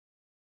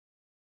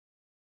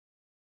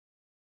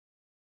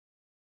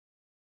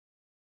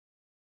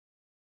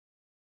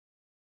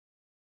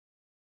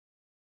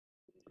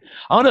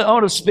I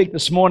want to speak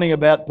this morning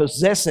about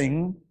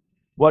possessing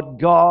what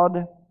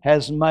God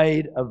has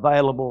made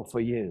available for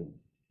you.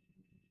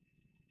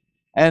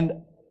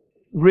 And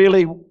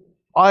really,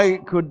 I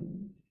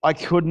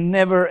could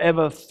never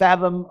ever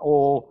fathom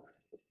or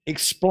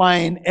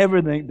explain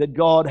everything that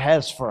God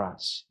has for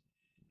us.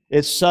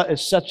 It's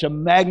such a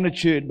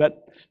magnitude,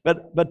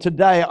 but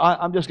today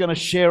I'm just going to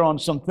share on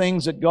some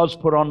things that God's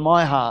put on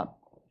my heart.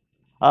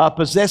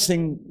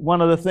 Possessing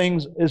one of the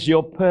things is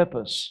your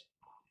purpose.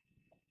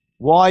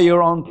 Why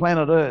you're on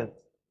planet Earth.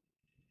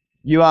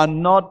 You are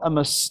not a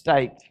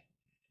mistake.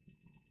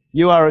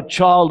 You are a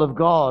child of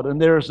God, and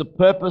there is a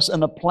purpose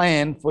and a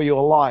plan for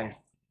your life.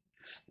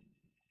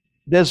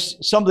 There's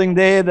something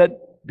there that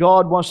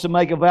God wants to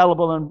make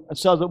available, and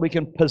so that we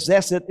can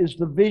possess it is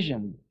the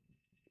vision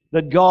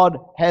that God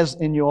has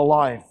in your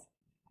life.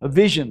 A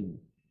vision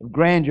of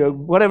grandeur,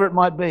 whatever it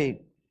might be.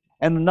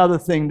 And another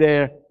thing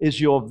there is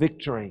your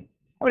victory.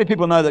 How many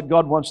people know that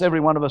God wants every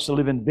one of us to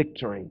live in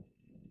victory?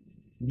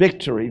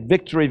 Victory,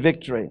 victory,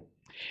 victory.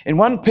 In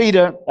 2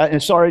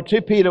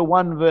 Peter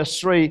 1 verse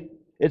 3,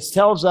 it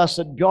tells us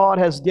that God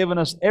has given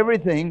us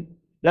everything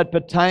that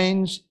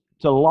pertains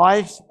to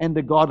life and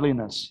to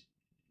godliness.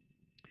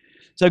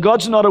 So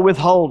God's not a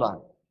withholder.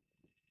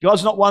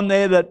 God's not one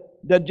there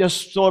that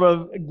just sort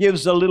of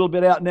gives a little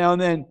bit out now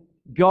and then.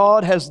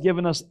 God has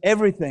given us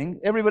everything.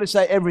 Everybody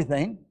say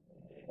everything.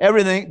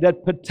 Everything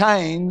that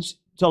pertains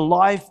to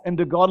life and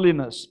to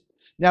godliness.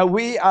 Now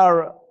we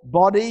are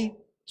body,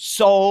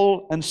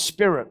 soul, and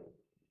spirit.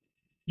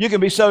 You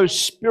can be so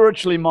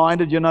spiritually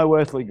minded, you're no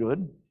earthly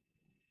good.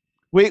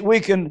 We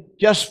can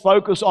just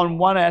focus on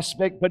one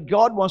aspect, but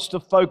God wants to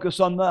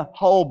focus on the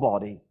whole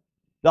body,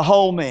 the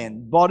whole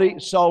man, body,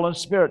 soul, and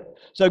spirit.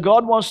 So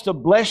God wants to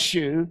bless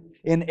you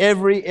in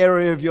every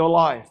area of your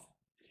life.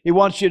 He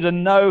wants you to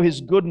know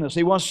His goodness.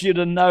 He wants you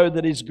to know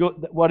that He's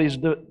good, what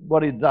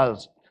He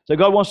does. So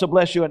God wants to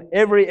bless you in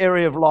every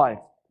area of life.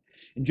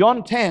 In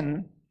John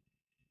 10,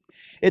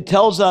 it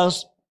tells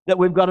us that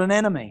we've got an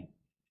enemy.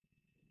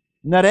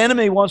 And that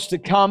enemy wants to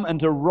come and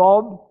to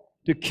rob,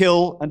 to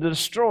kill, and to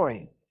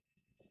destroy.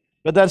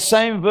 But that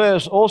same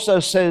verse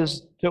also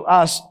says to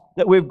us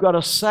that we've got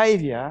a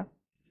Savior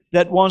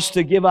that wants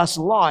to give us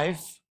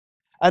life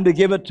and to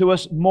give it to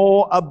us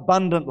more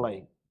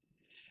abundantly.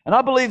 And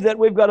I believe that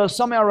we've got to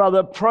somehow or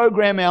other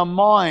program our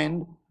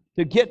mind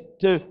to get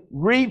to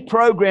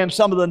reprogram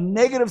some of the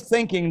negative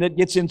thinking that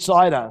gets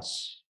inside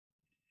us.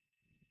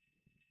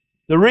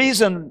 The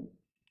reason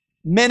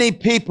many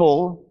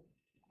people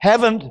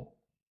haven't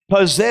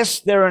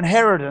possessed their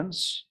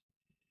inheritance,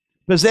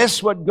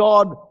 possessed what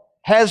God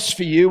has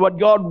for you, what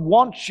God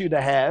wants you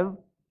to have,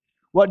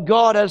 what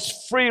God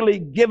has freely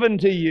given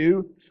to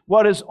you,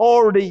 what is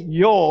already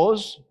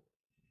yours.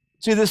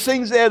 See, there's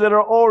things there that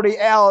are already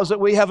ours that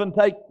we haven't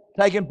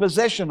taken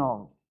possession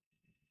of.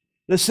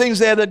 There's things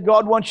there that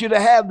God wants you to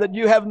have that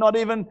you have not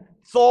even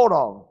thought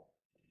of,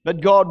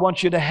 but God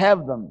wants you to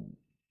have them.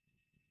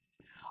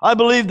 I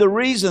believe the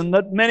reason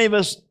that many of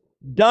us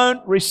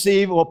don't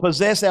receive or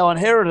possess our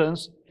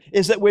inheritance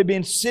is that we've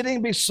been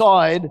sitting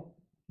beside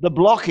the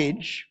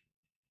blockage,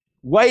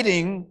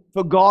 waiting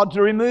for God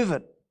to remove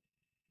it.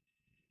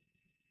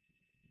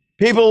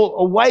 People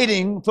are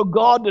waiting for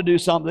God to do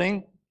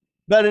something,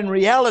 but in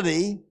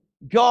reality,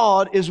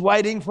 God is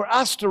waiting for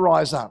us to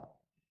rise up.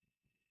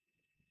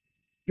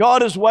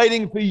 God is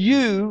waiting for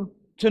you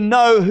to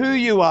know who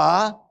you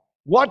are,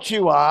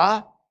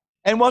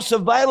 and what's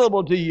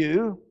available to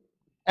you,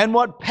 and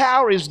what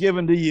power is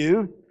given to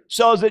you,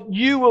 so that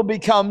you will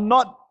become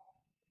not,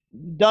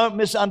 don't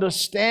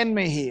misunderstand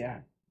me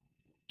here,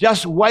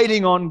 just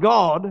waiting on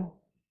God,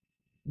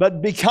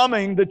 but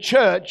becoming the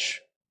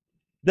church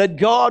that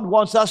God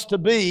wants us to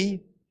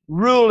be,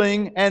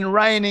 ruling and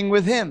reigning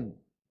with Him.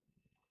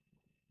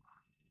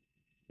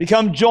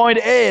 Become joint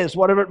heirs,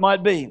 whatever it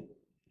might be.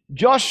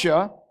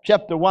 Joshua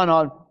chapter 1,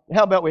 how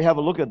about we have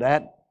a look at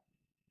that?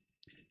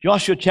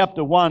 Joshua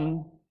chapter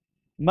 1,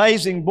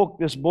 amazing book,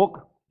 this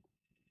book.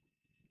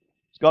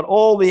 It's got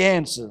all the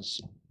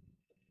answers.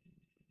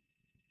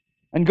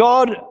 And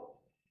God,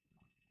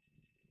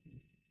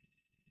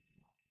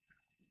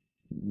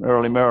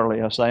 merrily,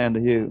 merrily, I say unto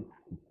you,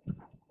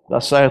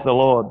 thus saith the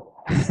Lord.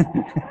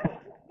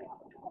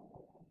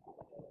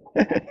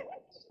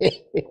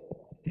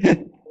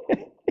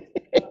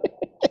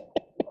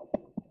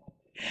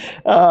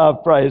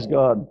 Praise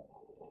God.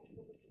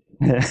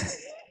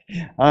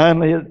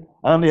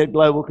 only at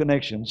Global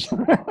Connections.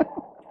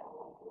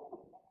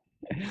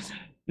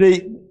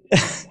 In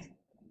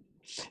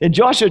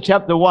Joshua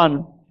chapter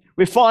 1,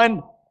 we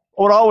find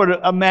what I would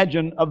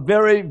imagine a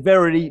very,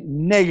 very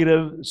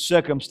negative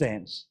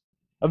circumstance.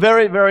 A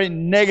very, very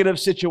negative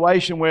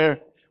situation where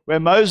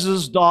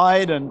Moses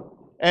died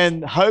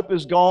and hope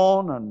is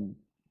gone and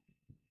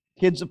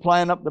kids are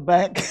playing up the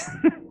back.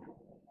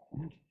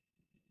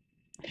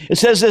 It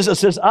says this, it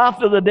says,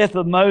 after the death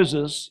of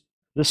Moses,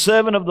 the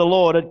servant of the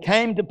Lord, it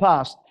came to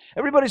pass.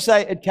 Everybody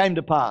say, it came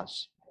to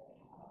pass.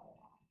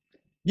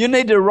 You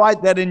need to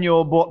write that in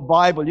your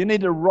Bible. You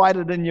need to write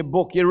it in your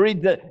book. You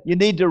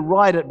need to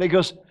write it,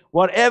 because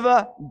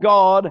Whatever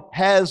God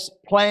has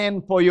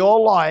planned for your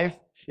life,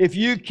 if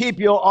you keep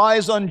your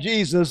eyes on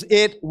Jesus,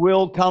 it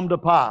will come to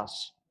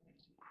pass.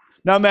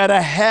 No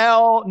matter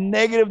how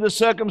negative the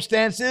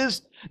circumstance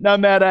is, no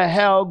matter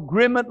how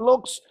grim it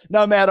looks,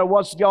 no matter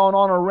what's going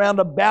on around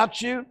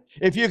about you,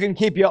 if you can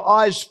keep your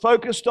eyes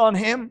focused on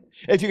Him,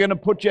 if you're going to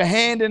put your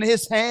hand in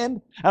His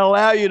hand and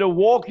allow you to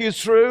walk you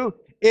through,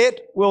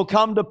 it will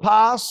come to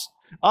pass.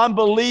 I'm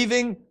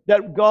believing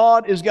that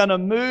God is going to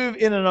move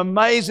in an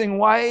amazing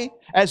way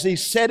as He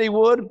said He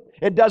would.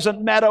 It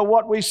doesn't matter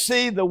what we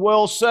see, the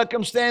world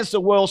circumstance,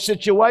 the world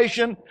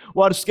situation,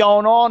 what's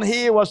going on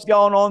here, what's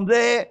going on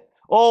there,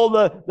 all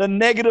the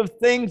negative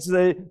things,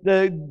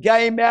 the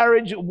gay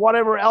marriage,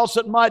 whatever else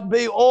it might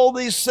be, all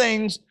these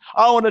things.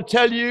 I want to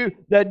tell you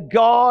that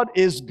God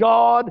is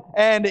God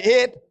and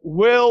it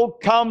will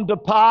come to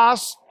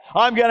pass.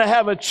 I'm going to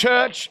have a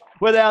church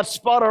without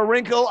spot or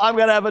wrinkle. I'm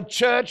going to have a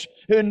church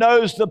who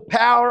knows the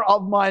power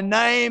of my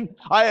name.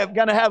 I am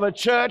going to have a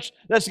church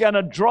that's going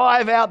to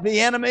drive out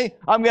the enemy.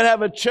 I'm going to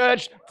have a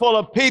church full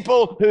of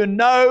people who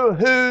know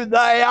who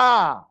they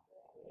are.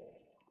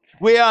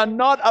 We are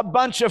not a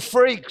bunch of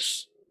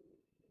freaks.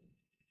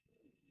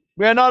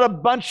 We are not a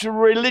bunch of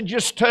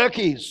religious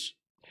turkeys.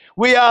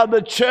 We are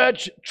the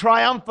church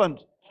triumphant,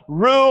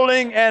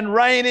 ruling and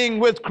reigning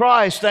with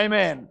Christ.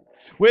 Amen.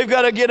 We've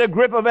got to get a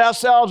grip of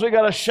ourselves. We've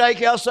got to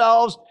shake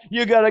ourselves.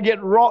 You've got to get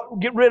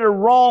rid of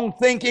wrong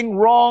thinking,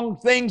 wrong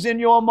things in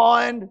your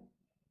mind.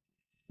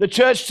 The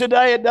church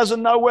today, it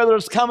doesn't know whether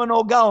it's coming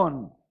or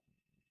going.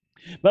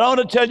 But I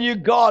want to tell you,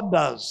 God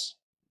does.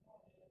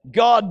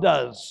 God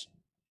does.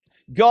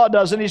 God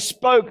does. And He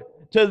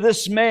spoke to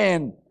this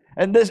man.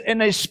 And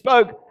He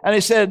spoke and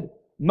He said,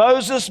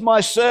 Moses,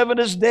 my servant,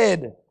 is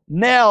dead.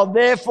 Now,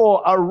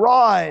 therefore,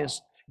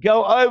 arise,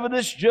 go over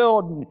this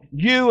Jordan,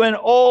 you and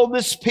all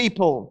this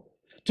people,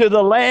 to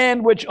the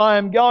land which I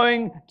am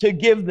going to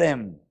give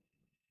them.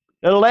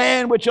 The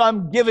land which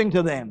I'm giving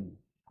to them.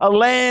 A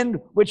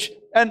land which,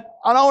 and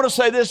I want to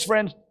say this,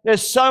 friends,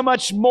 there's so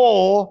much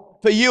more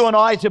for you and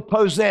I to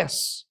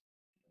possess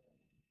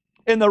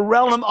in the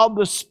realm of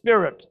the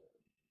Spirit.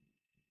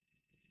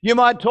 You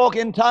might talk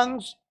in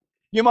tongues.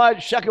 You might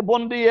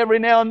shakabundi every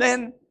now and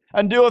then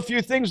and do a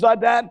few things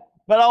like that.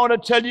 But I want to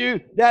tell you,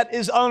 that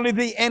is only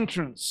the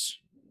entrance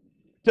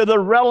to the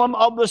realm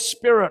of the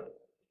Spirit.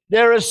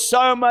 There is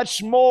so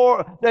much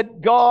more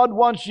that God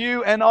wants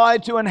you and I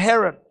to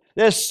inherit.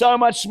 There's so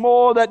much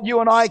more that you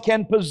and I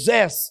can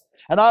possess.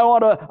 And I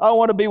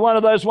want to be one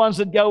of those ones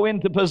that go in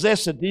to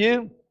possess it. Do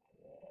you?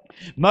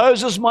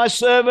 Moses, my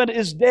servant,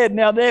 is dead.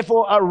 Now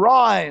therefore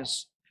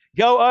arise,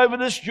 go over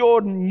this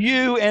Jordan,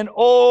 you and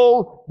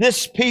all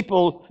this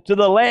people, to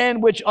the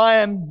land which I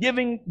am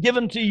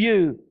given to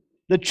you,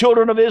 the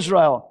children of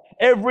Israel.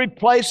 Every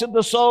place that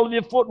the sole of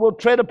your foot will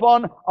tread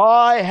upon,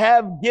 I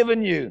have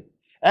given you.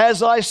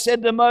 As I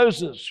said to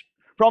Moses,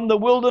 from the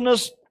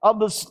wilderness of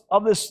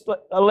this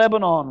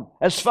Lebanon,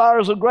 as far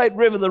as the great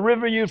river, the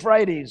river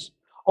Euphrates,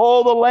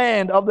 all the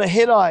land of the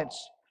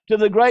Hittites, to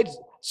the great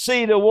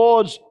sea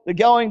towards the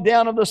going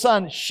down of the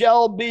sun,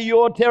 shall be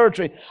your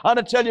territory. I'm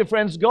going to tell you,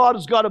 friends, God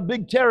has got a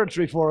big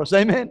territory for us.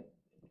 Amen.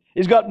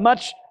 He's got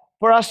much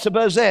for us to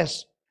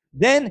possess.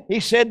 Then He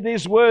said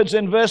these words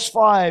in verse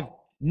 5,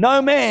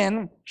 no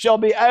man shall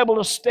be able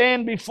to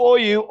stand before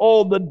you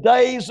all the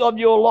days of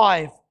your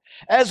life.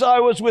 As I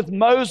was with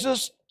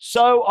Moses,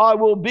 so I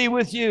will be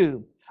with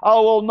you. I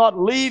will not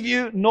leave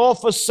you nor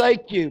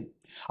forsake you.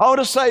 I want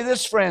to say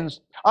this, friends.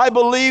 I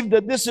believe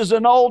that this is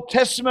an Old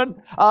Testament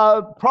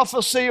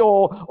prophecy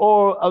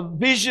or a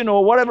vision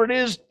or whatever it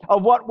is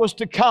of what was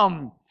to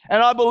come.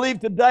 And I believe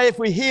today, if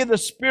we hear the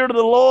Spirit of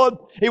the Lord,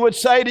 He would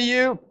say to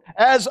you,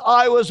 as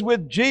I was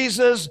with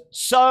Jesus,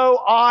 so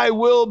I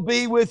will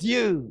be with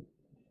you.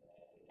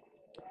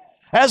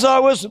 As I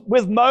was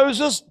with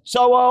Moses,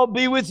 so I'll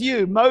be with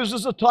you.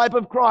 Moses, a type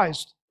of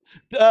Christ.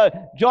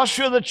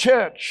 Joshua, the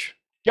church,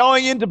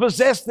 going in to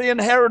possess the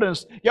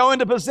inheritance, going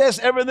to possess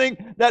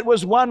everything that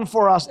was won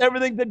for us,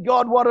 everything that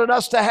God wanted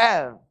us to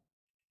have.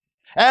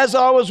 As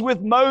I was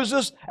with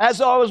Moses,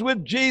 as I was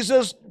with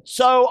Jesus,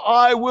 so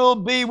I will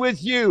be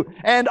with you.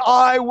 And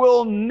I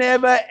will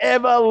never,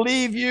 ever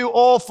leave you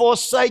or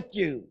forsake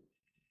you.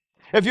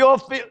 If you're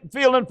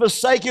feeling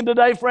forsaken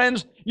today,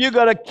 friends, you've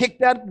got to kick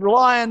that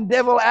lion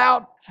devil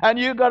out. And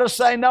you've got to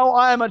say, no,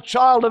 I am a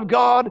child of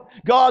God.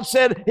 God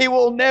said He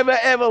will never,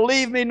 ever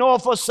leave me nor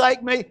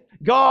forsake me.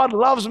 God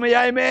loves me,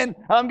 amen.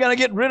 I'm going to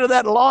get rid of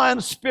that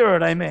lion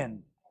spirit,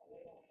 amen.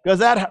 Because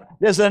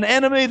there's an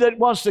enemy that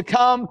wants to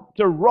come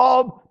to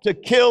rob, to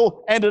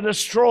kill, and to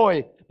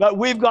destroy. But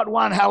we've got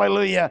one,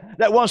 hallelujah,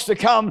 that wants to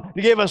come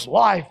to give us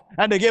life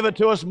and to give it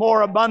to us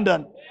more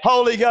abundant.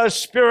 Holy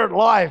Ghost Spirit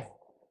life.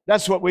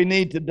 That's what we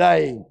need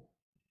today.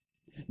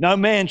 No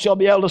man shall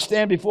be able to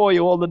stand before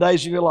you all the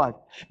days of your life.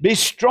 Be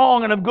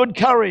strong and of good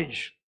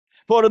courage.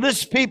 For to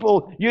this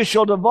people you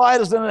shall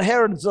divide as an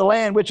inheritance the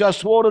land which I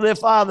swore to their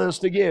fathers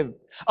to give.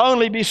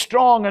 Only be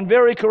strong and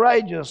very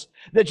courageous,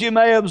 that you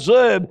may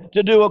observe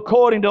to do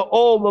according to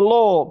all the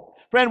law.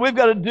 Friend, we've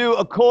got to do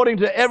according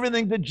to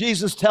everything that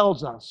Jesus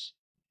tells us.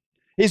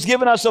 He's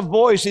given us a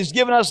voice. He's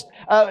given us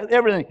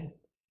everything.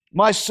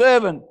 My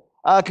servant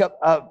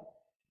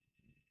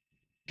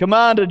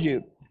commanded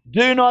you.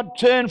 Do not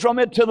turn from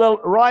it to the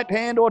right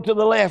hand or to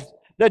the left,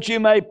 that you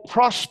may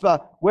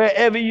prosper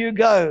wherever you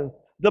go.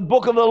 The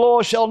book of the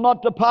law shall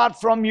not depart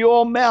from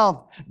your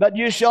mouth, but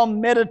you shall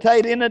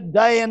meditate in it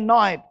day and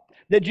night,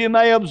 that you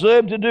may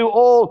observe to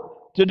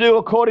do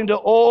according to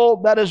all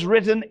that is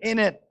written in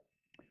it.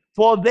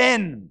 For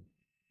then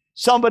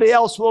somebody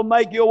else will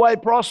make your way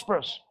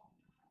prosperous.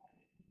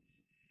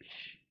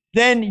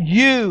 Then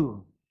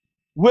you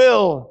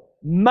will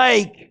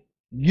make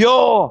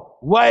your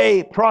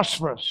way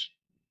prosperous.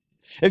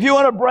 If you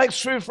want to break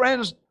through,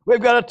 friends,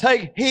 we've got to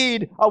take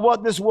heed of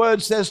what this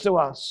word says to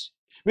us.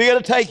 We've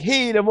got to take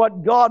heed of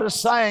what God is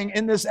saying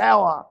in this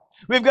hour.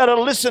 We've got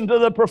to listen to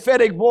the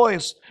prophetic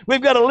voice.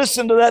 We've got to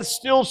listen to that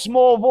still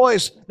small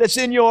voice that's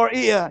in your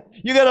ear.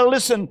 You've got to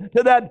listen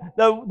to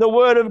the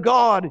word of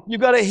God. You've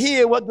got to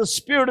hear what the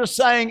Spirit is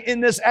saying in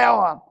this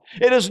hour.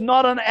 It is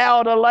not an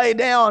hour to lay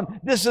down.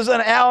 This is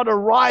an hour to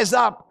rise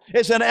up.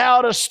 It's an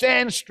hour to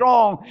stand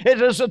strong.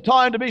 It is a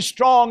time to be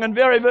strong and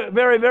very,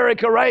 very, very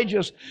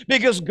courageous,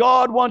 because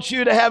God wants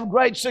you to have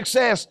great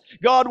success.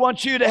 God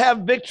wants you to have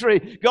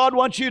victory. God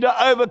wants you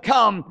to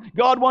overcome.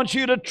 God wants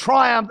you to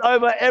triumph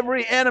over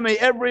every enemy,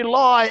 every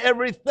lie,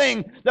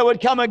 everything that would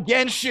come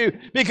against you,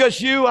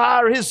 because you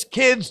are His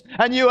kids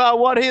and you are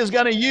what He is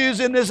going to use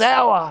in this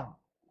hour.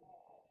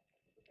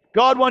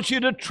 God wants you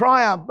to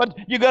triumph, but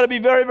you've got to be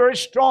very, very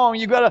strong.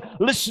 You've got to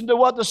listen to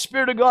what the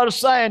Spirit of God is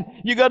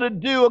saying. You've got to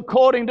do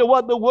according to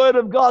what the Word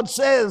of God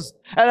says.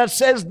 And it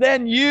says,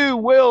 then you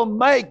will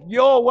make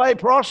your way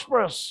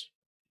prosperous.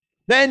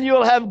 Then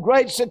you'll have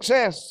great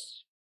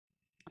success.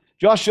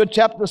 Joshua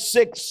chapter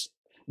 6,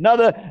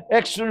 another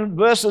extra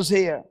verses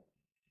here.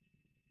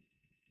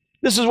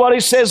 This is what he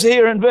says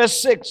here in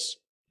verse 6.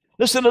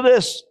 Listen to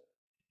this.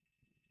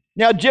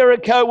 Now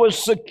Jericho was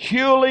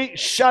securely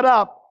shut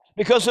up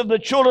because of the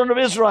children of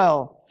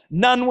Israel.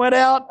 None went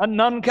out and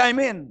none came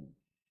in.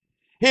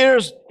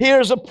 Here's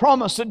a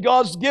promise that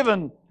God's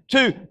given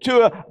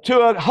to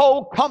a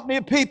whole company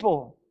of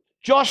people.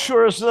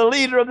 Joshua is the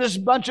leader of this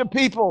bunch of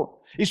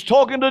people. He's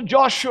talking to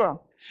Joshua,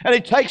 and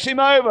he takes him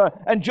over,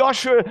 and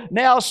Joshua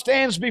now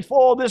stands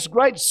before this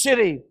great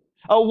city,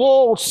 a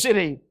walled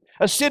city,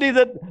 a city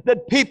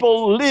that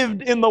people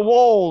lived in the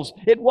walls.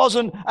 It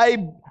wasn't a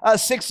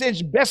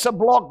 6-inch Besser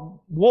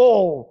block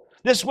wall.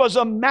 This was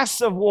a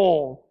massive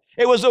wall.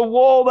 It was a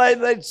wall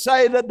they'd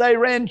say that they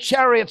ran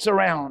chariots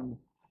around.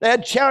 They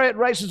had chariot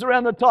races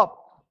around the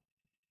top.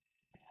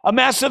 A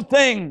massive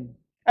thing.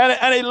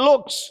 And he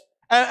looks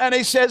and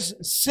he says,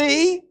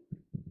 see,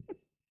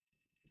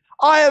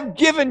 I have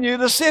given you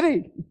the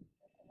city.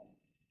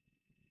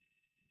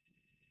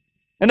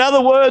 In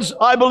other words,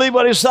 I believe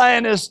what he's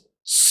saying is,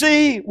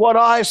 see what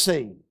I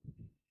see.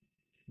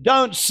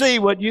 Don't see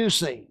what you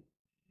see.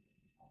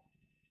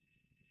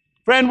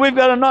 Friend, we've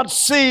got to not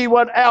see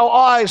what our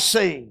eyes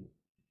see.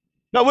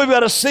 No, we've got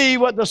to see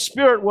what the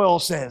Spirit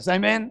world says.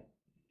 Amen?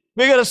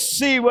 We've got to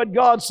see what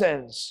God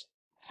says.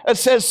 It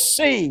says,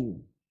 see.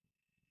 And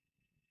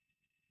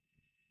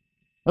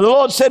the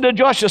Lord said to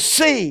Joshua,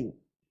 see,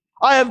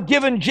 I have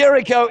given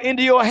Jericho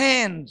into your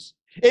hands,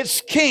 its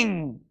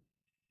king,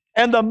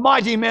 and the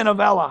mighty men of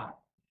valor.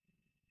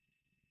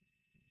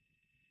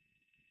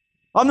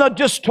 I'm not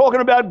just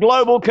talking about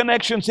global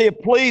connections here.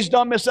 Please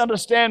don't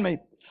misunderstand me.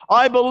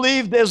 I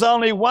believe there's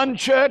only one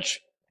church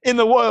in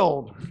the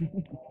world.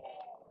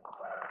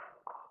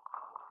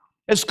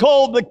 It's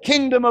called the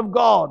kingdom of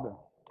God.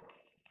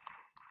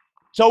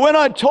 So when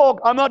I talk,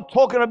 I'm not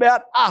talking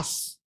about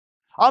us.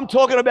 I'm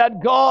talking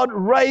about God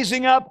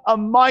raising up a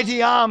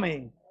mighty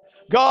army.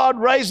 God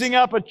raising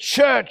up a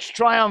church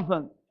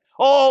triumphant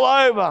all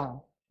over.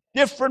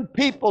 Different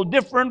people,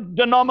 different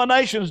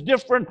denominations,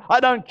 different,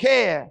 I don't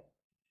care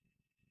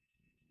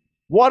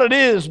what it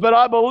is, but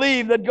I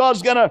believe that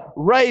God's going to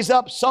raise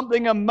up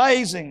something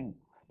amazing.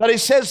 But he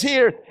says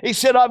here, he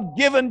said, I've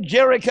given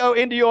Jericho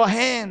into your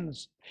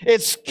hands,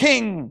 its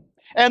king,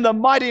 and the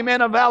mighty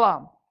men of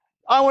valor.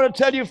 I want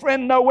to tell you,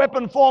 friend, no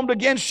weapon formed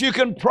against you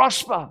can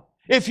prosper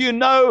if you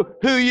know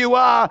who you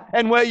are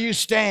and where you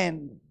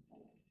stand.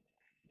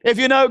 If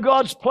you know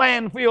God's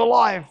plan for your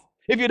life.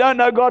 If you don't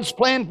know God's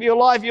plan for your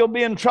life, you'll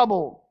be in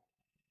trouble.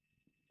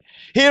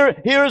 Here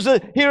is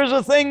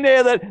a thing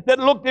there that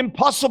looked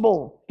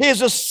impossible.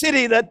 Here's a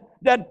city that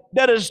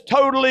is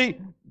totally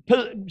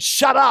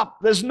shut up.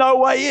 There's no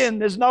way in.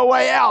 There's no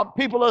way out.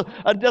 People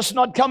are just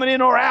not coming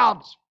in or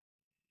out.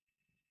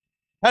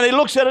 And he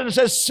looks at it and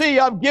says, see,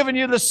 I've given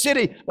you the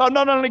city. I've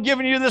not only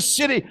given you the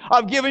city,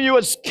 I've given you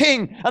its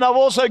king, and I've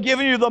also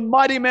given you the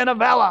mighty men of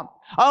valor.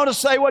 I want to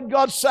say what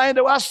God's saying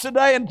to us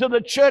today and to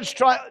the church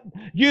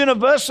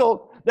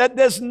universal, that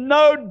there's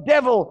no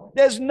devil,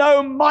 there's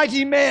no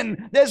mighty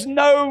men, there's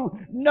no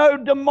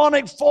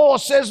demonic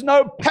force, there's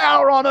no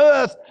power on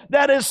earth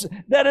that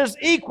is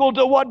equal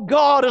to what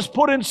God has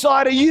put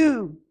inside of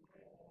you.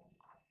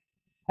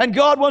 And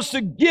God wants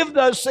to give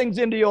those things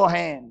into your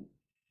hand.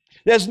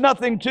 There's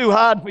nothing too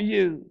hard for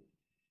you.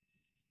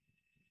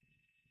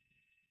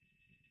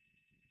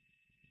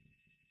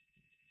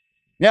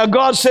 Now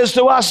God says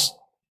to us,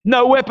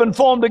 no weapon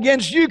formed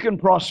against you can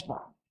prosper.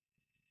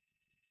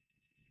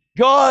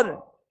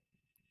 God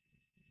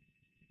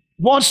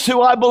wants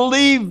to, I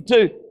believe,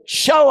 to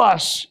show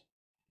us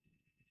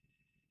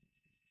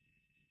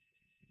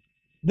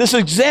this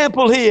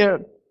example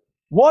here.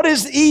 What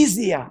is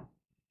easier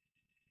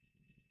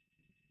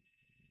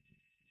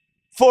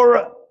for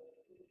a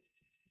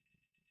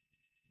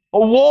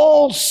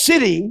walled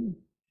city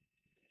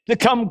to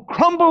come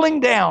crumbling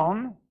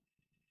down,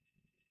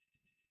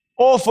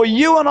 or for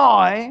you and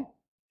I,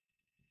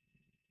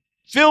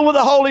 filled with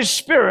the Holy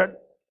Spirit,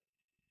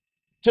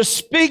 to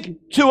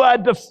speak to a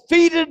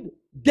defeated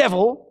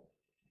devil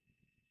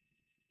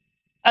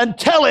and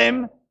tell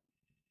him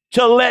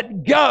to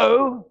let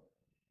go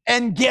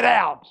and get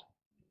out?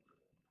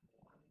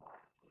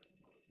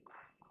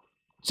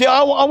 See,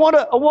 I want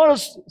to.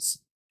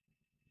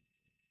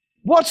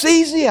 What's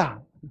easier?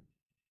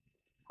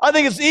 I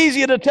think it's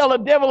easier to tell a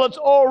devil that's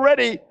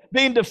already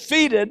been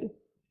defeated,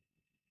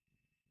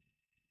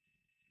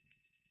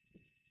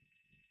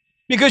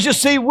 because you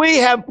see, we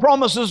have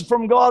promises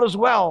from God as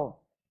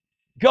well.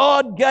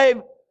 God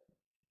gave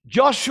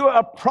Joshua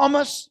a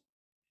promise.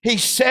 He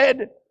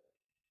said,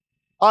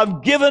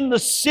 I've given the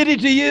city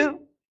to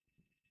you.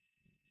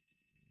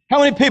 How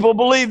many people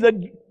believe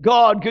that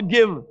God could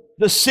give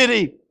the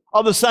city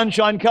of the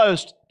Sunshine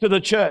Coast to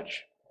the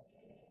church?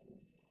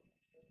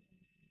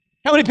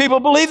 How many people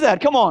believe that?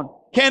 Come on.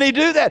 Can he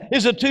do that?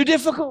 Is it too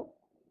difficult?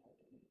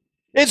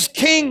 It's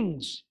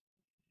kings.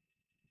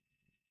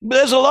 But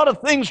there's a lot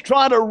of things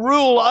trying to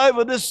rule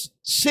over this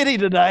city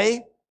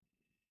today.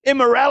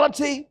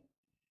 Immorality,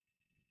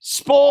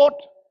 sport,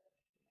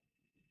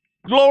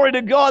 glory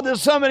to God.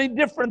 There's so many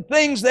different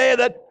things there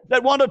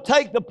that want to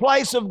take the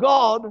place of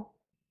God.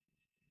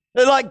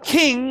 They're like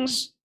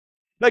kings.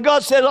 But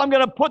God says, I'm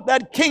going to put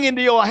that king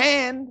into your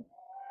hand.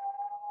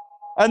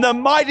 And the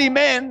mighty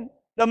men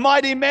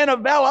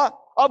of valor,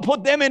 I'll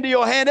put them into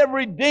your hand.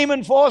 Every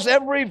demon force,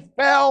 every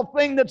foul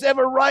thing that's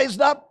ever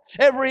raised up,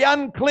 every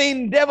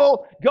unclean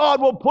devil,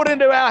 God will put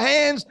into our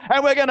hands,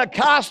 and we're going to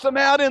cast them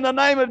out in the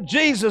name of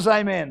Jesus.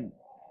 Amen.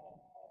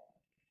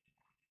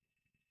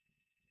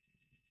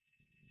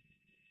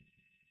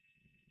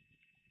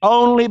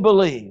 Only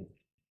believe.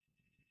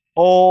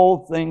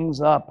 All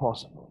things are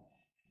possible.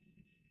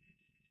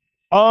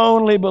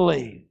 Only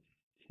believe.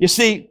 You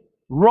see,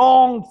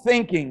 wrong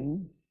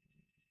thinking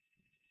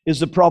is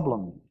the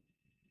problem.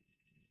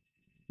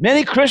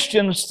 Many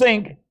Christians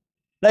think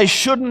they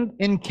shouldn't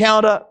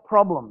encounter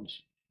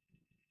problems.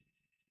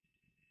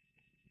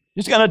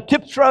 Just going to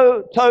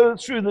tiptoe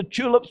through the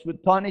tulips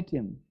with Tiny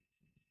Tim.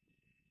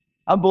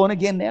 I'm born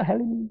again now.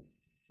 Hallelujah.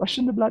 Wash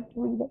in the blood.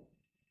 No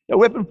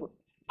weapon.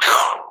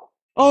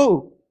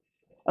 Oh,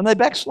 and they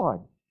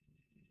backslide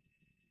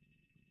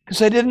because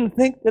they didn't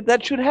think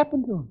that should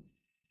happen to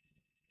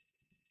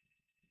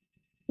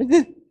them.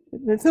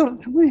 They thought,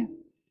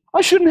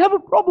 I shouldn't have a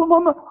problem.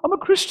 I'm a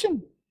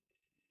Christian.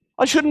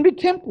 I shouldn't be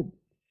tempted.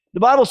 The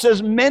Bible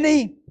says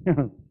many.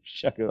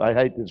 I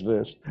hate this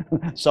verse.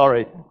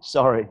 Sorry,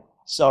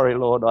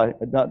 Lord. I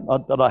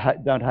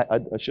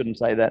shouldn't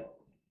say that.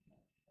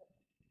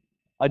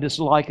 I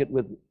dislike it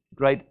with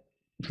great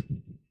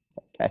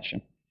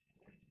passion.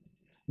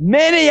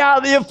 Many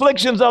are the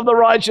afflictions of the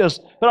righteous,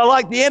 but I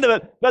like the end of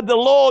it. But the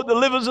Lord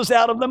delivers us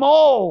out of them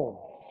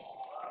all.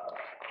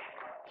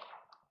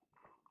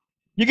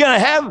 You're going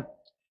to have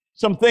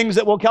some things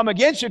that will come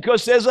against you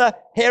because there's a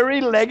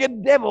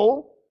hairy-legged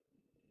devil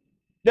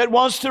that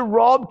wants to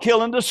rob,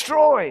 kill, and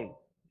destroy.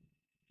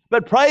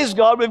 But praise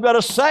God, we've got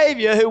a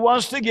Savior who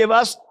wants to give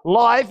us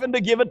life and to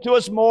give it to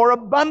us more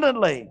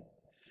abundantly.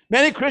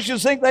 Many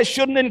Christians think they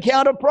shouldn't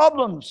encounter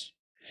problems.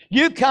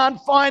 You can't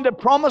find a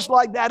promise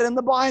like that in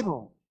the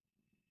Bible.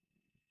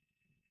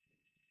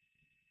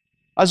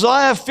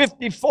 Isaiah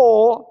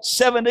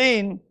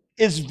 54:17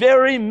 is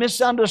very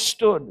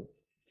misunderstood.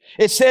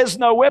 It says,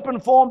 no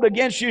weapon formed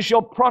against you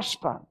shall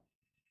prosper.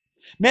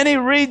 Many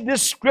read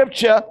this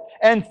scripture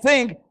and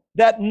think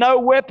that no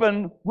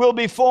weapon will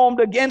be formed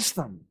against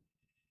them.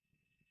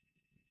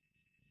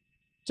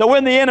 So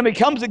when the enemy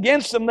comes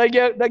against them, they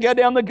go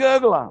down the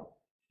gurgler.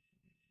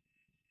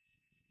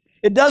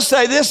 It does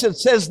say this, it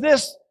says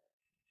this,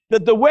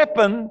 that the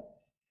weapon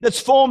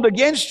that's formed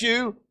against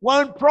you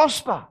won't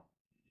prosper.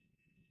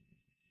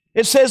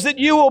 It says that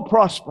you will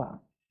prosper.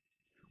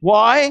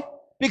 Why?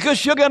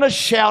 Because you're going to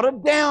shout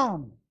it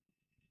down.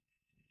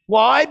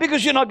 Why?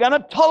 Because you're not going to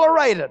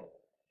tolerate it.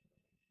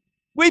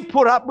 We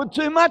put up with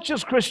too much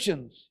as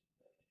Christians.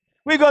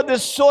 We've got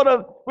this sort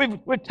of,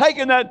 we've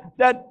taken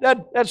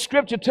that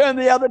scripture, turn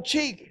the other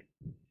cheek.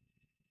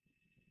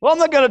 Well, I'm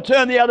not going to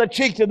turn the other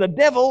cheek to the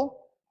devil.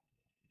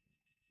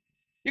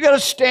 You've got to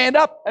stand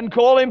up and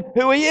call him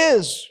who he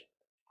is.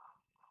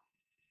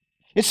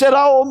 It said,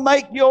 I will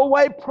make your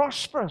way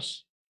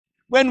prosperous.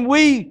 When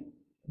we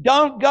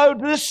don't go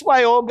this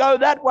way or go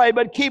that way,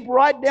 but keep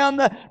right down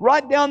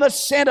the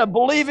center,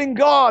 believing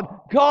God.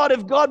 God,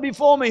 if God be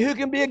for me, who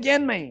can be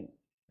against me?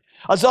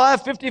 Isaiah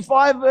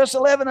 55 verse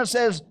 11, it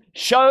says,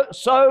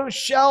 so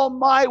shall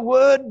my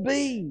word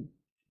be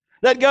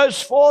that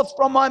goes forth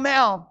from my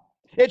mouth.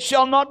 It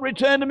shall not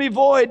return to me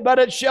void, but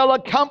it shall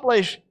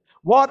accomplish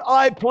what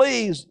I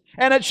please,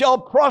 and it shall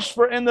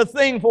prosper in the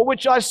thing for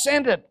which I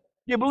sent it.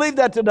 Do you believe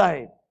that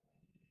today?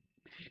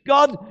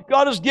 God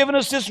has given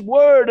us this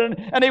word,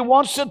 and He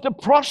wants it to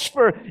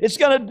prosper. It's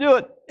going to do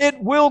it. It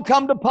will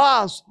come to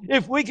pass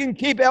if we can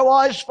keep our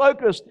eyes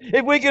focused,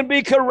 if we can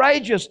be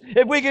courageous,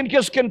 if we can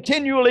just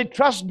continually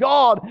trust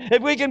God,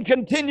 if we can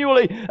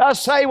continually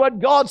say what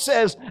God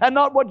says and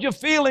not what your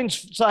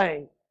feelings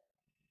say.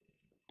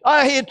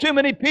 I hear too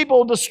many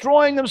people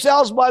destroying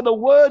themselves by the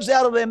words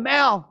out of their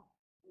mouth.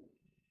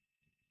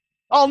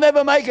 I'll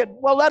never make it.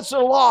 Well, that's a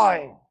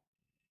lie.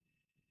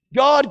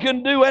 God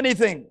can do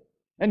anything,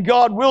 and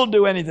God will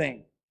do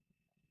anything.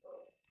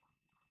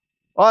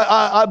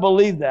 I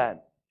believe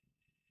that.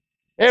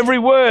 Every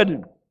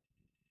word,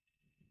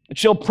 it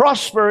shall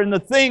prosper in the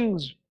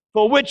things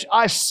for which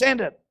I sent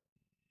it.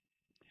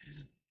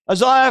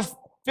 Isaiah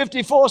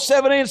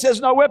 54:17 says,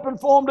 no weapon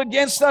formed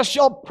against us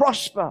shall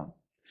prosper,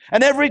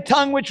 and every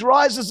tongue which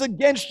rises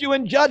against you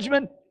in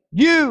judgment,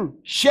 you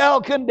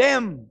shall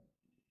condemn.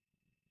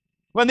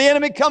 When the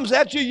enemy comes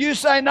at you, you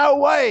say, no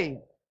way.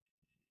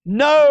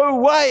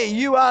 No way.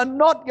 You are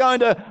not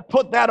going to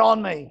put that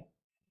on me.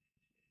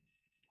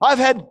 I've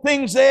had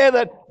things there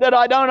that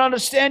I don't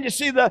understand. You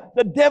see,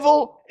 the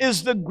devil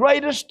is the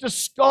greatest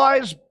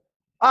disguise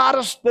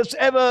artist that's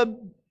ever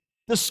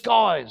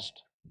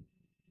disguised.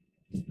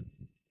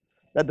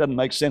 That doesn't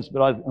make sense,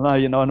 but I know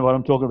you know what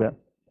I'm talking about.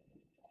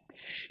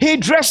 He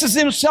dresses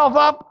himself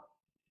up.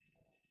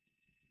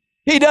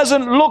 He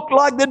doesn't look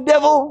like the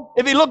devil.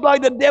 If he looked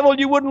like the devil,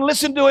 you wouldn't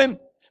listen to him.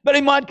 But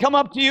he might come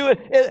up to you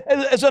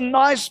as a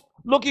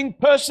nice-looking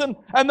person,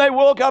 and they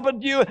walk up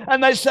at you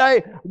and they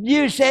say,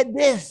 you said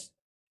this.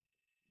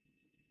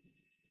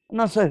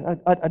 And I say,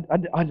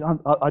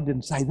 I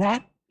didn't say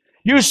that.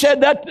 You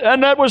said that,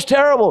 and that was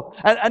terrible.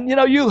 And you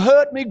know, you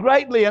hurt me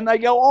greatly. And they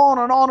go on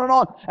and on and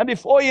on. And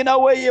before you know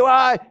where you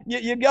are,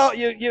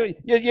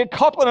 you're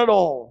copping it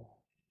all.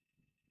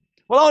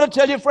 Well, I want to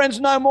tell you, friends,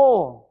 no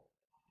more.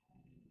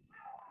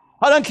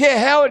 I don't care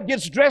how it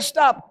gets dressed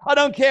up. I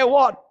don't care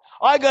what.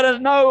 I got to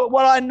know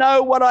what I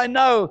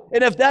know.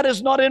 And if that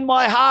is not in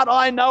my heart,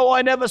 I know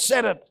I never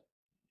said it.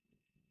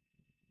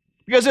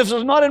 Because if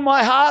it's not in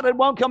my heart, it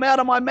won't come out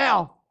of my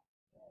mouth.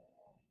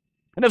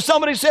 And if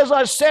somebody says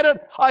I said it,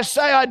 I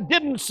say I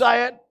didn't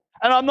say it,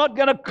 and I'm not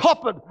going to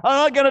cop it. I'm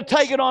not going to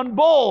take it on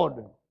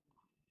board.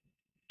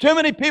 Too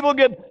many people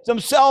get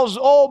themselves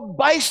all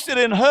basted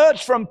in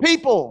hurts from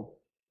people.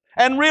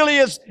 And really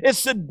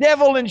it's the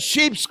devil in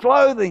sheep's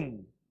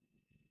clothing,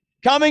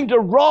 coming to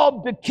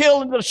rob, to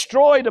kill, and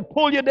destroy, to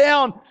pull you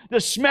down,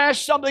 to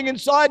smash something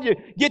inside you,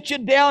 get you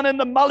down in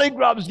the mully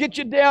grubs, get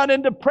you down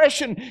in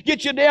depression,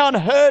 get you down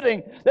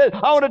hurting.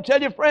 I want to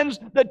tell you, friends,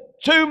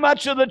 that too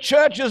much of the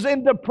church is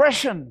in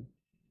depression.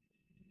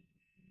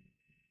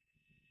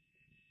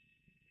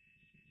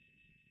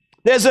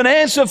 There's an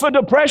answer for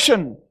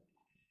depression.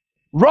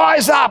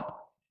 Rise up.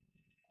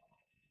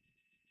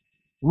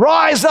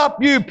 Rise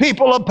up, you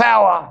people of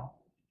power.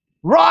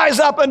 Rise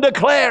up and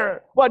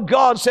declare what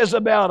God says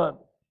about it.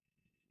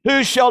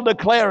 Who shall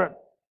declare it?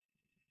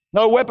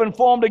 No weapon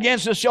formed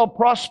against us shall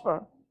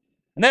prosper.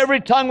 And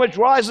every tongue which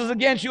rises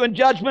against you in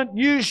judgment,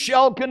 you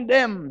shall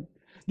condemn.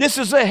 This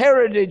is the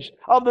heritage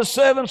of the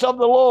servants of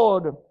the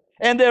Lord,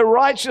 and their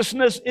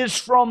righteousness is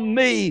from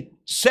me,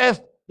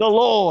 saith the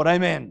Lord.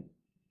 Amen.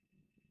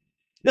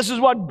 This is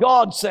what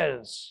God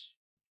says.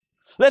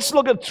 Let's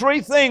look at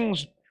three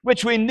things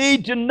which we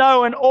need to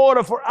know in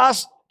order for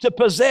us to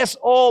possess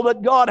all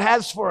that God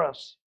has for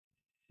us.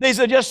 These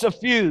are just a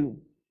few.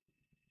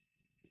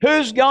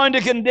 Who's going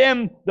to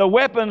condemn the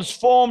weapons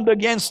formed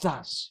against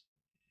us?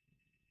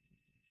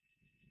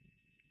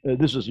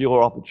 This is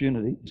your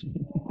opportunity.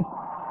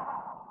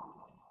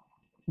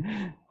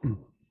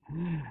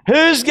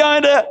 Who's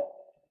going to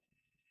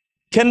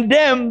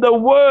condemn the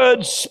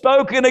words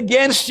spoken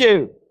against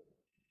you?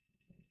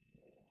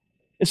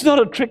 It's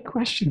not a trick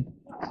question.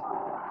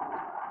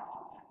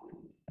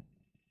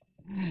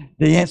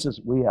 The answer is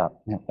we are.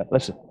 Now,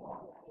 listen,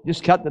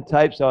 just cut the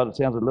tape so it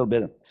sounds a little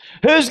better.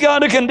 Who's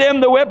going to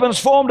condemn the weapons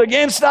formed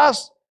against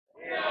us?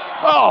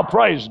 Yeah. Oh,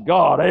 praise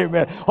God.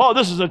 Amen. Oh,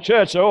 this is a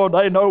church. Oh,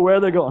 they know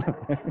where they're going.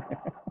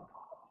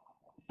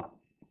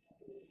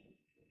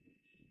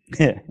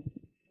 Yeah.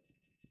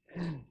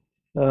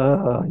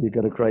 Oh, you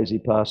got a crazy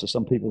pastor.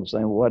 Some people are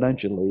saying, well, why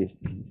don't you leave?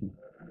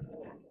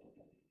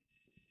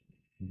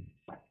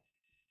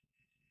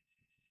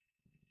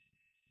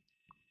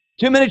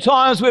 Too many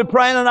times we're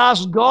praying and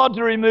ask God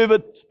to remove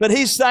it, but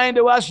He's saying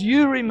to us,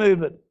 you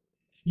remove it.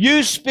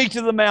 You speak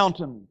to the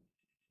mountain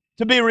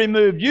to be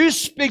removed. You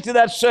speak to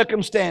that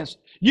circumstance.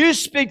 You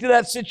speak to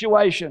that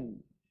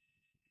situation.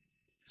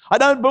 I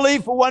don't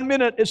believe for 1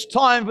 minute it's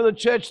time for the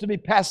church to be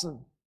passive,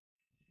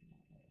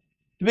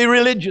 to be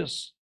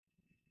religious.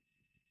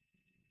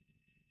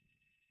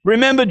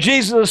 Remember,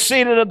 Jesus is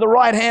seated at the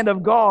right hand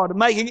of God,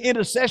 making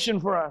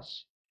intercession for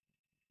us.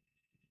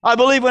 I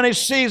believe when He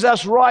sees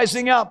us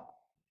rising up,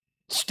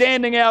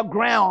 standing our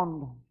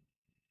ground,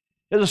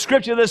 There's a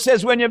scripture that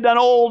says, when you've done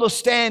all to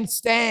stand,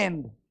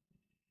 stand.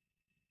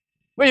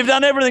 When you've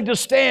done everything to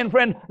stand,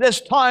 friend,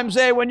 there's times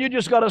there when you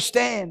just got to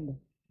stand.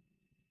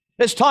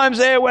 There's times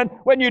there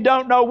when you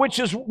don't know which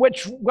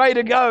way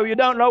to go. You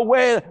don't know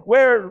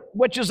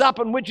which is up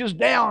and which is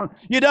down.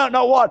 You don't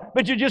know what,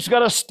 but you just got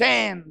to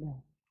stand.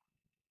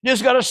 You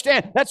just got to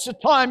stand. That's the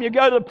time you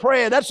go to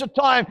prayer. That's the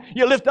time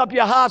you lift up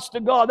your hearts to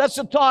God. That's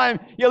the time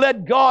you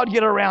let God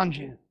get around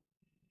you.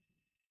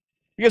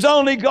 Because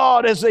only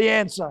God is the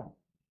answer.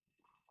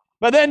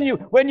 But then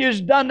when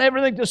you've done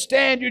everything to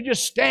stand, you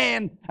just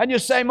stand and you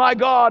say, my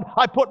God,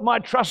 I put my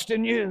trust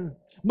in you.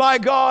 My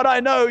God, I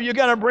know you're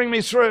going to bring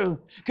me through.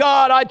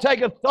 God, I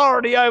take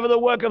authority over the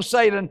work of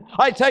Satan.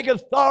 I take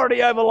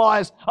authority over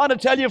lies. I want to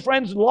tell you,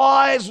 friends,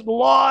 lies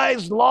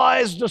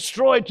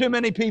destroy too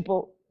many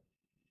people.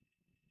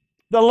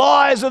 The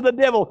lies of the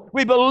devil.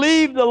 We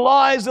believe the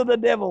lies of the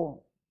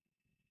devil.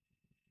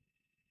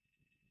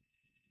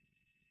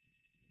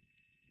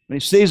 When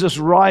he sees us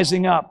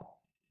rising up,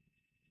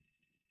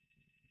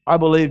 I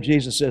believe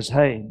Jesus says,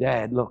 hey,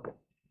 Dad, look,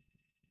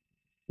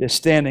 they're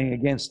standing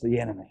against the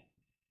enemy.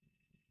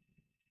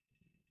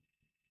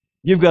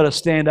 You've got to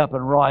stand up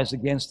and rise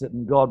against it,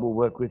 and God will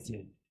work with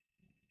you.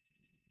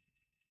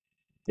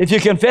 If you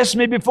confess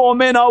me before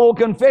men, I will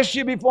confess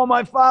you before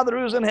my Father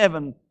who is in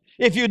heaven.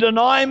 If you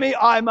deny me,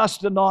 I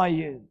must deny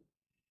you.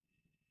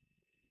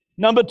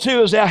 Number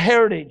 2 is our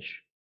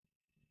heritage.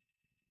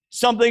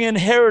 Something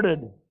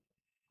inherited,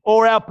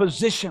 or our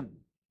position.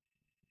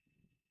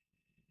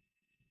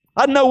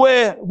 I don't know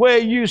where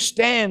you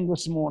stand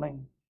this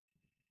morning.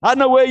 I don't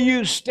know where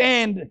you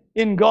stand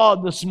in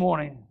God this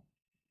morning.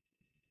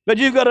 But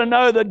you've got to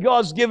know that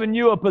God's given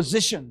you a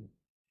position.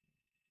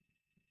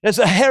 It's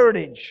a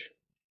heritage.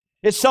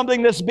 It's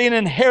something that's been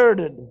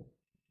inherited.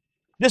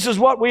 This is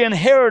what we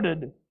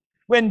inherited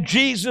when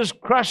Jesus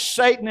crushed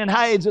Satan and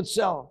Hades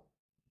itself.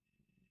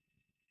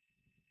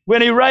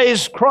 When he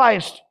raised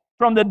Christ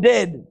from the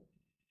dead.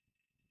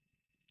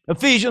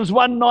 Ephesians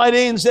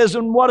 1:19 says,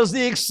 and what is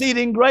the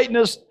exceeding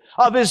greatness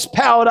of his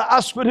power to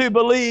us who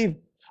believe,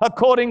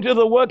 according to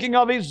the working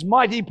of his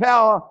mighty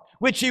power,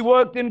 which he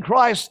worked in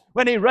Christ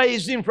when he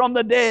raised him from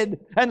the dead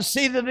and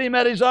seated him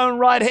at his own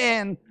right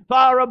hand,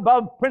 far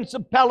above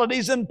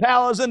principalities and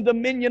powers and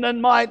dominion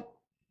and might.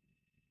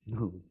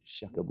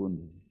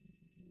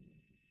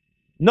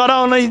 Not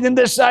only in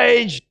this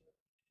age,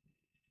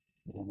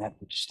 but in that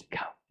which is to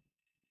come.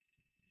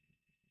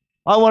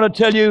 I want to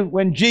tell you,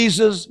 when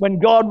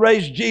God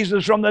raised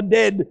Jesus from the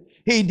dead,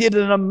 he did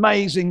an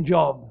amazing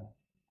job.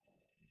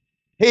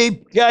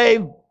 He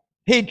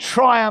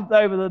triumphed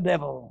over the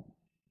devil.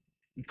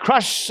 He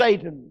crushed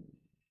Satan.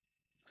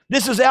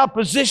 This is our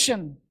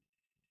position,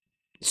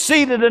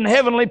 seated in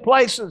heavenly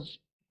places,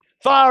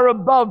 far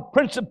above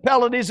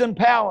principalities and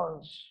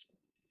powers.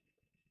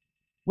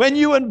 When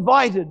you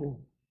invited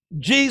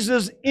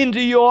Jesus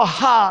into your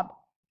heart,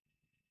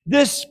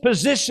 this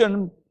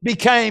position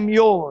became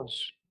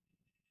yours.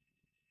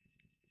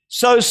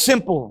 So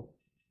simple,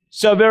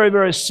 so very,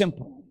 very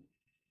simple.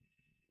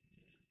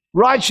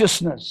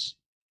 Righteousness.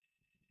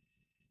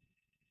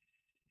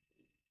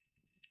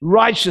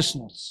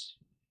 Righteousness.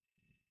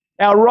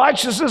 Our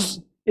righteousness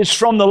is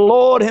from the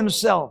Lord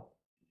himself.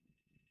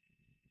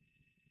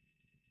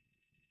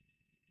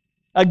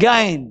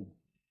 Again,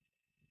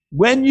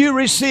 when you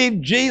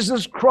receive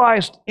Jesus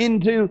Christ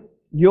into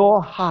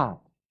your heart,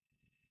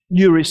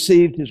 you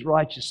received his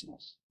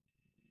righteousness.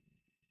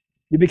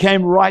 You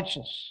became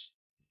righteous.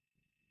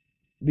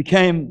 You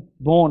became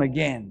born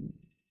again.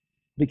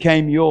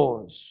 Became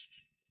yours.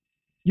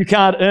 You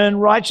can't earn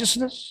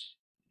righteousness.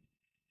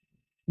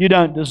 You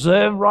don't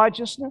deserve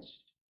righteousness.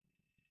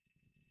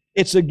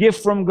 It's a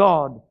gift from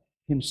God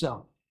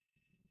himself.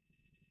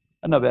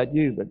 I don't know about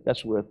you, but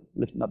that's worth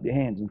lifting up your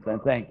hands and saying,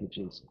 thank you,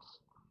 Jesus.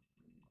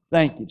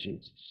 Thank you,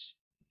 Jesus.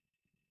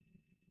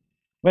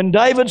 When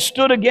David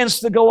stood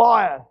against the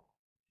Goliath,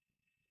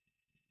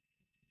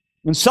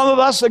 when some of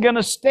us are going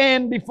to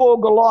stand before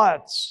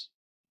Goliaths,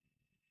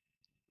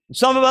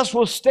 some of us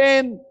will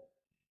stand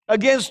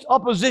against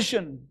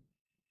opposition.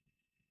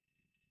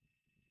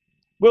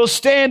 We'll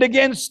stand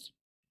against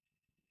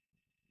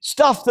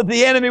stuff that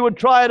the enemy would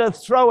try to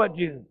throw at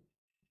you,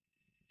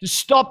 to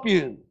stop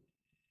you.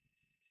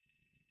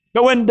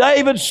 But when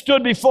David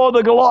stood before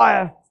the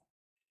Goliath,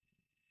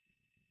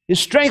 his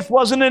strength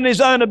wasn't in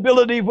his own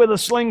ability with a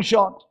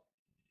slingshot.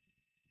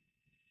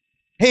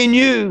 He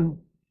knew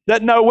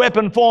that no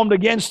weapon formed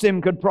against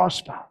him could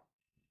prosper.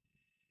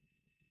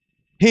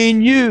 He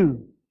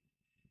knew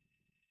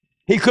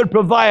he could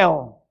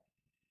prevail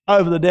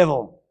over the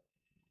devil.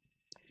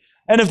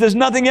 And if there's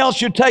nothing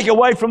else you take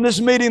away from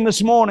this meeting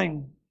this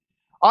morning,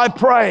 I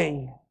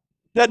pray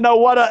that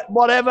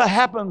whatever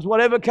happens,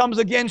 whatever comes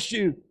against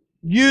you,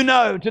 you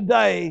know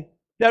today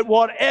that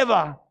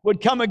whatever would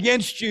come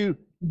against you,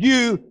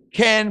 you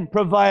can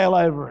prevail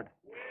over it.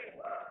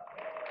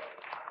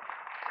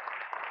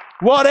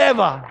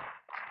 Whatever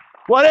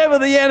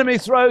the enemy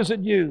throws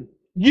at you,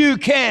 you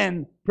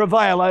can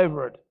prevail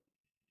over it.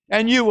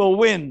 And you will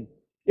win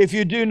if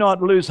you do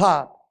not lose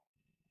heart.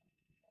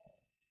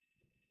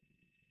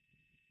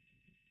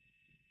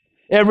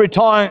 Every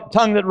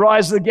tongue that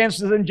rises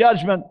against us in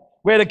judgment,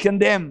 we're to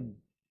condemn.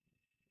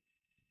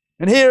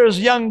 And here is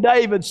young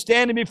David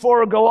standing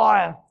before a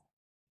Goliath.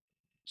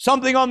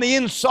 Something on the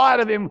inside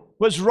of him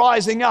was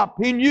rising up.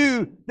 He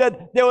knew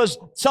that there was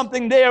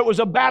something there. It was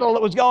a battle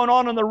that was going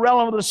on in the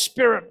realm of the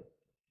Spirit.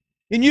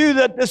 He knew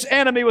that this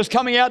enemy was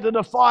coming out to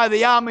defy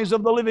the armies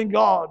of the living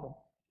God.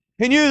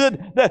 He knew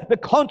that the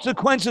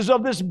consequences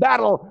of this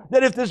battle,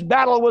 that if this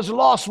battle was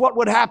lost, what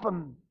would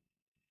happen?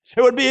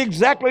 It would be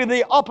exactly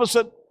the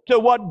opposite to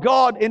what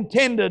God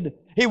intended.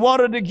 He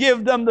wanted to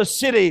give them the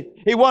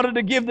city. He wanted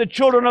to give the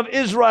children of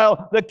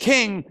Israel the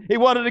king. He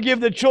wanted to give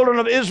the children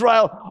of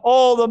Israel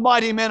all the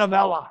mighty men of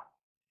valor.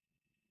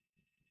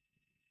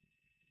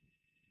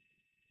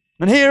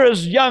 And here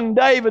is young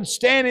David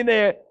standing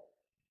there.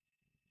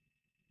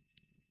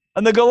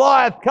 And the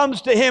Goliath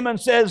comes to him and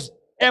says,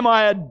 "Am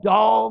I a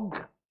dog?"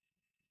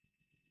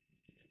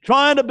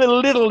 Trying to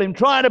belittle him,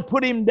 trying to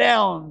put him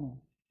down.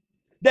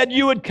 That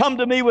you would come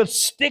to me with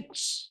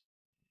sticks.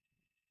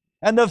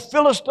 And the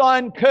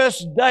Philistine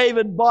cursed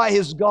David by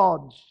his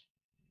gods.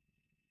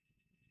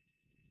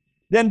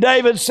 Then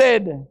David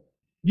said,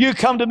 "You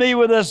come to me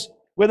with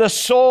a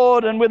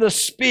sword and with a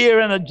spear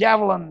and a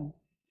javelin.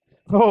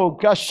 Oh,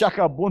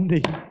 kashaka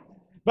bundi.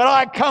 But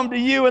I come to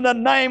you in the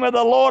name of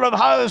the Lord of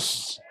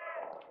hosts."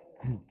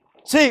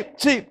 See,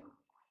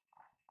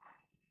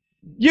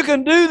 you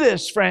can do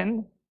this,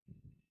 friend.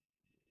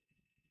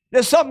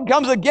 There's something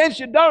comes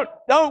against you.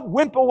 Don't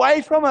wimp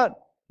away from it.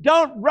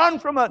 Don't run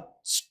from it.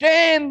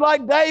 Stand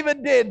like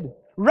David did.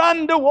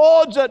 Run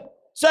towards it.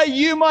 Say,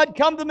 "You might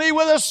come to me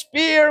with a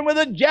spear and with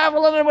a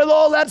javelin and with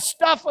all that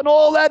stuff and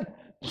all that.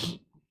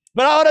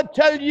 But I want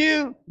to tell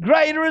you,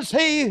 greater is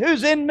He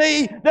who's in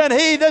me than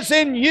he that's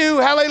in you."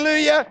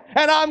 Hallelujah.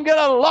 And I'm going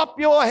to lop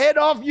your head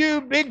off,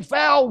 you big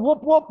foul.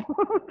 Whoop, whoop.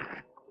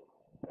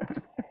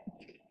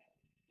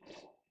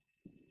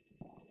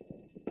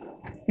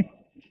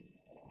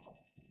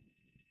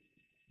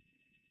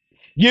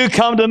 You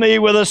come to me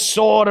with a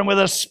sword and with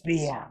a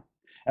spear.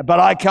 But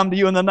I come to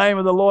you in the name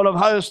of the Lord of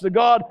hosts, the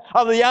God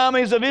of the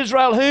armies of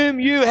Israel, whom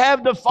you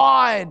have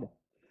defied.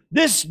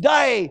 This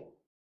day,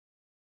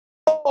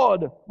 the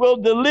Lord will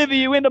deliver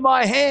you into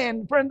my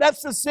hand. Friend,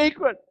 that's the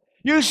secret.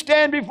 You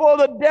stand before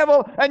the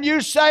devil and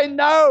you say,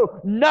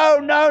 "No, no,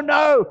 no,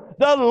 no.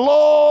 The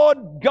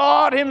Lord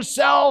God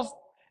Himself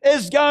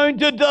is going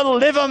to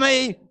deliver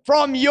me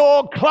from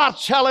your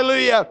clutch."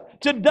 Hallelujah.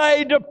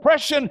 Today,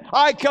 depression,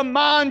 I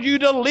command you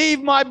to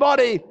leave my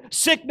body.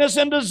 Sickness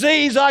and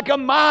disease, I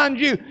command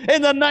you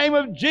in the name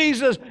of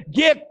Jesus,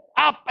 get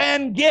up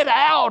and get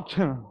out.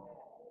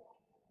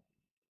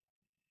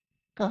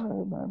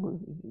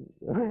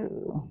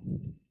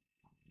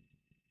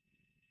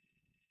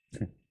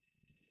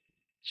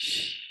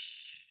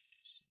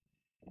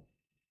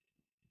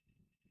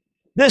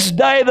 This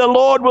day the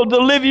Lord will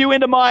deliver you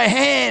into my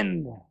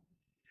hand.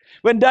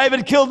 When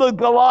David killed the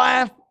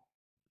Goliath,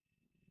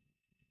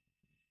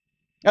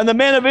 and the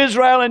men of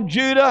Israel and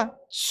Judah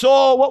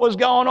saw what was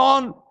going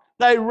on,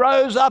 they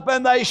rose up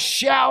and they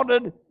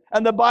shouted,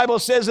 and the Bible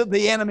says that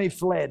the enemy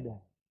fled.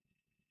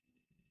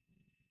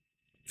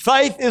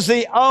 Faith is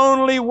the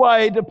only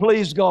way to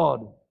please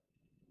God.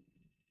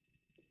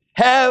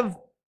 Have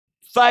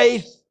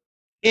faith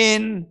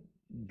in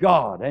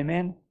God.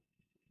 Amen.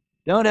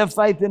 Don't have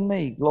faith in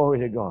me. Glory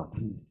to God.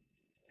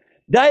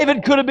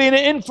 David could have been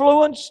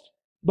influenced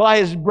by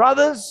his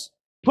brothers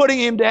putting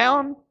him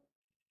down.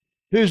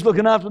 Who's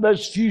looking after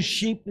those few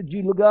sheep that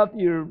you look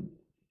after?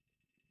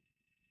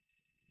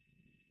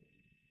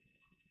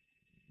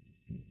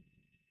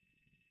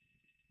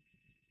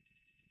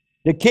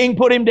 The king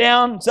put him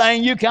down,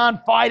 saying, "You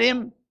can't fight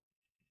him."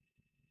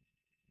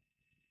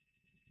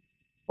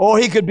 Or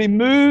he could be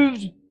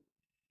moved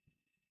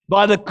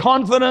by the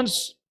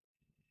confidence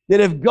that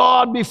if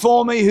God be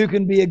for me, who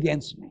can be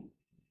against me?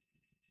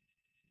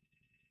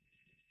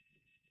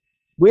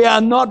 We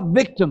are not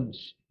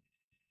victims.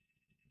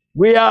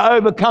 We are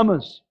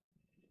overcomers.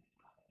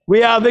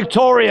 We are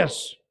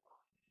victorious,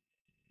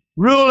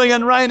 ruling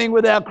and reigning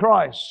with our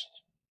Christ.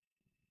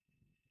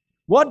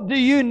 What do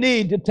you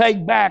need to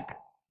take back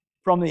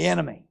from the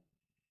enemy?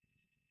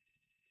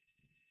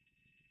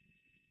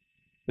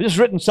 I've just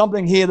written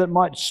something here that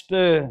might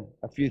stir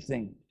a few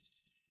things.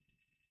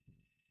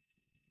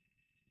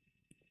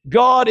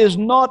 God is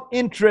not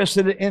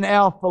interested in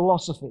our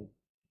philosophy.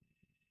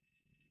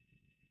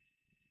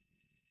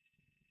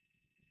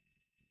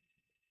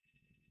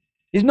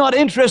 He's not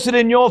interested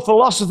in your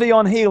philosophy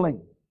on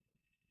healing.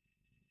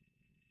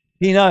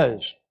 He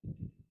knows.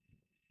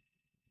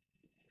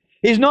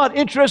 He's not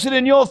interested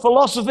in your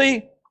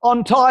philosophy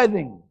on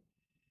tithing.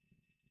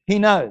 He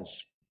knows.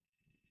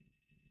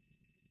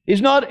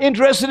 He's not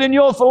interested in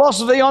your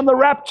philosophy on the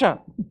rapture.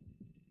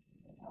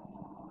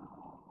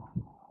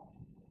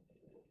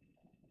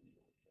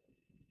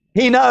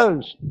 He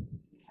knows.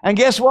 And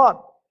guess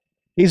what?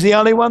 He's the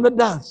only one that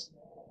does.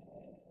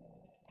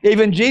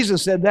 Even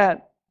Jesus said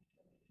that.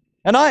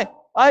 And I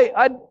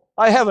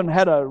haven't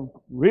had a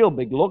real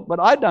big look,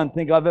 but I don't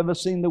think I've ever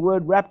seen the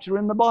word rapture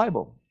in the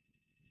Bible.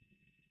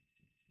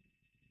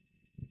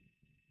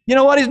 You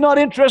know what? He's not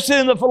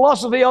interested in the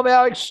philosophy of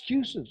our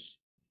excuses.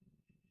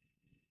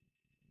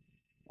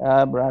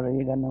 Brother,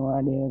 you got no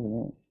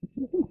idea.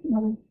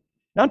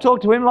 Don't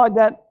talk to him like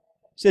that. He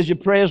says, your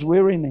prayers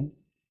weary me.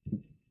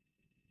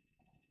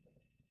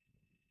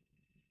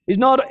 He's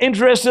not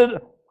interested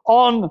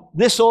on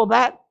this or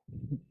that.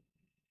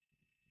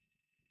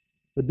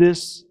 But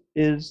this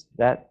is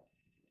that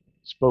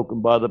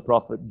spoken by the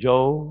prophet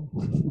Joel.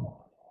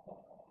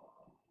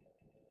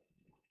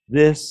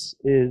 This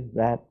is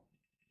that.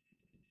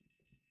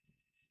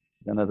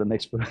 I don't know the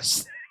next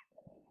verse.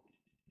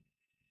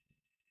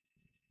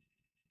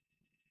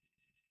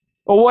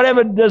 Or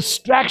whatever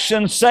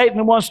distraction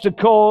Satan wants to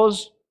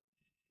cause,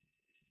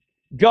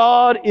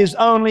 God is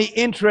only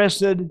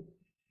interested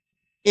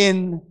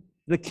in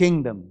the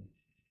kingdom.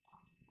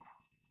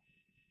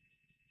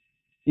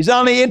 He's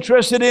only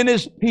interested in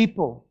His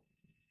people,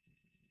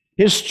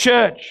 His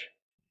church,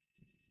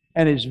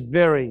 and is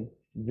very,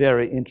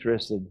 very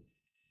interested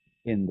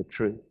in the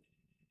truth.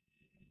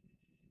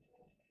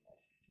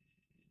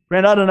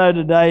 Friend, I don't know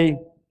today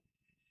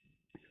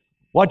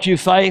what you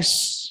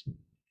face,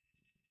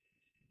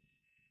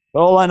 but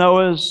all I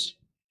know is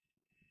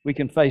we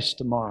can face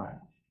tomorrow.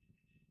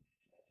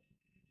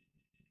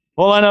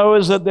 All I know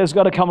is that there's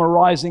got to come a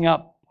rising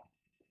up.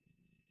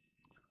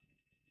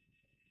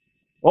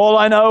 All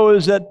I know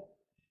is that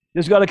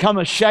there's got to come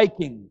a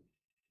shaking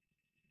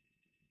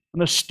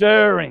and a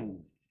stirring.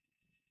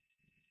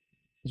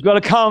 There's got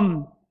to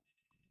come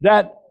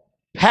that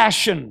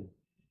passion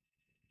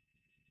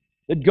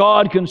that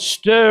God can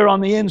stir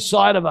on the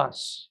inside of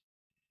us.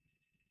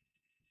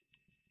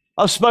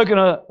 I've spoken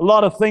a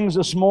lot of things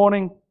this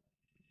morning.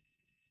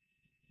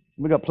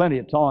 We've got plenty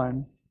of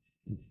time.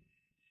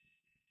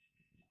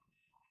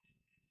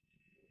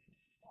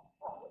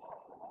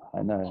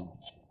 I know.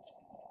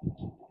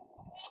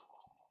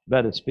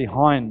 But it's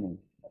behind me.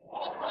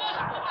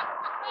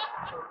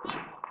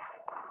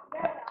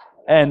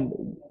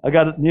 And I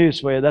got news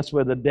for you, that's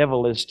where the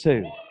devil is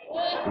too.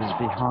 He's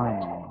behind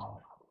me.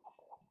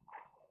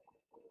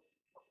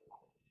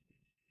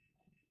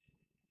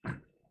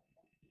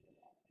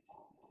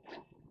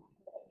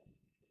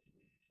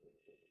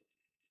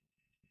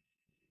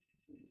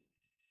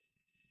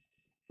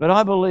 But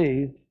I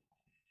believe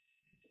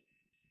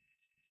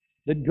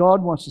that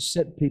God wants to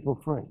set people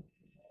free.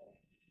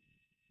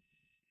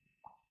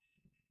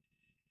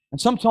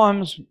 And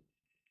sometimes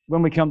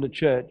when we come to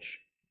church,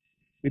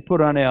 we put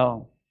on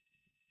our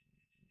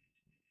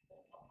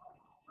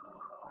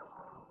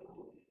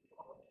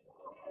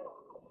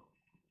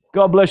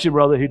God bless you,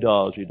 brother. He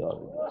does.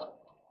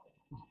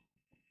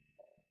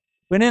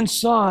 When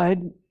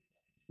inside,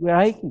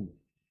 we're aching.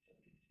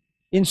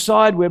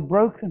 Inside, we're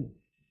broken.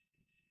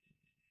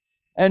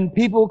 And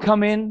people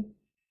come in,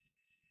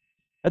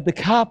 at the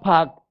car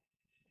park,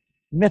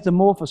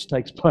 metamorphosis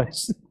takes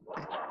place.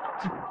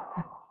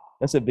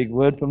 That's a big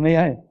word for me,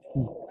 eh?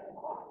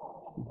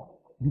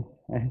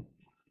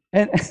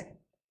 And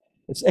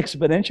it's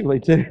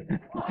exponentially too.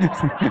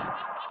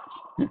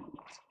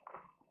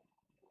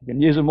 You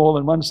can use them all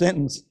in one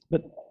sentence,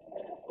 but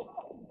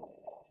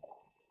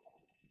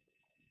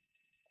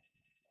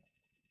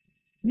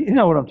you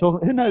know what I'm talking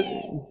about. Who knows?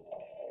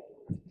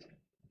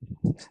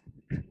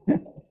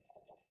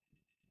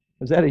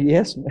 Was that a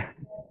yes?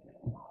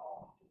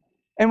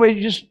 And we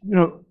just,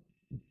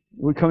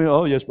 we come in,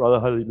 oh yes,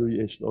 brother,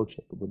 hallelujah, yes, Lord.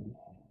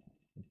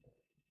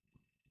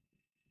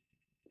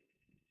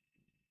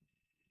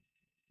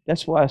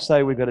 That's why I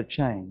say we've got to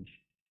change.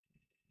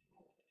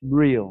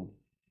 Real.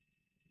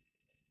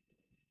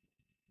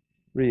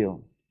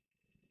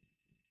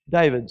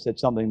 David said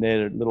something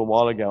there a little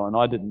while ago, and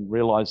I didn't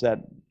realize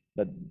that,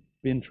 but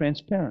being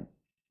transparent.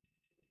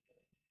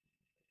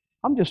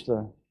 I'm just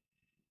a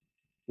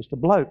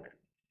bloke.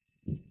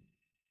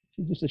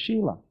 She's just a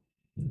Sheila.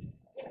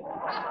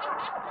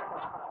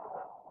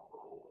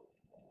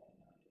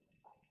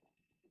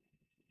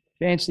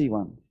 Fancy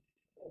one.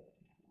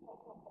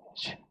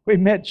 We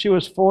met, she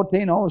was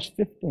 14, I was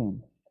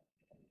 15.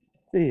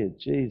 Dear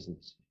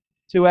Jesus.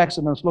 2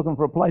 accidents looking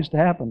for a place to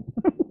happen.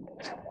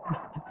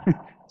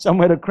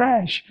 Somewhere to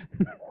crash.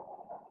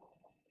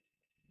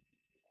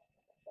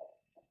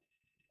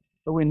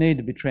 But we need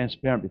to be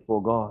transparent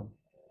before God.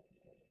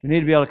 We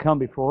need to be able to come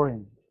before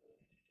Him.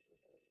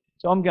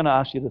 So I'm going to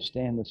ask you to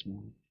stand this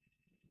morning.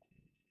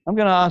 I'm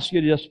going to ask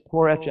you to just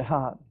pour out your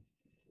heart.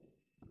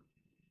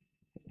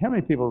 How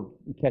many people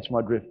catch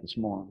my drift this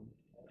morning?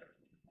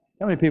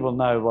 How many people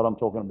know what I'm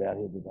talking about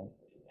here today?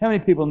 How many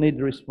people need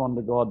to respond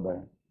to God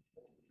though?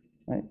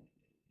 Right?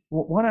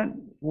 Why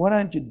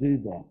don't you do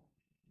that?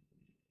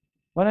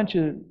 Why don't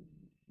you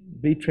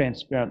be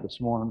transparent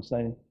this morning and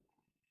say,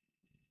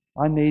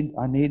 I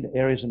need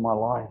areas in my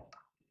life.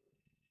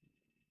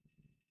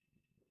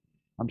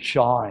 I'm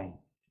shy.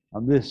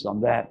 I'm this,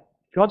 I'm that.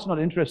 God's not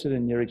interested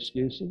in your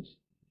excuses.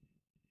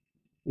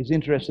 He's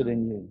interested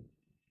in you.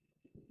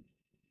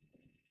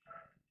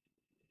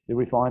 Did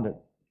we find it?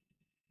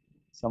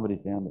 Somebody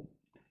found it.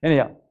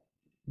 Anyhow,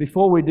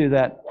 before we do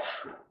that,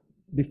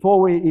 before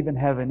we even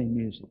have any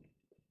music,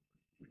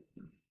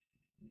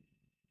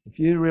 if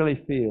you really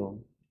feel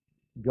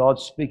God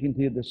speaking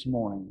to you this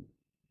morning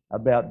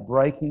about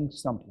breaking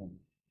something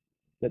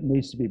that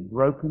needs to be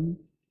broken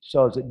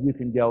so that you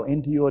can go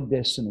into your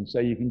destiny, so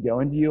you can go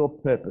into your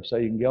purpose, so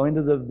you can go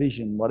into the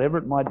vision, whatever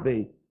it might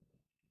be,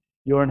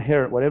 your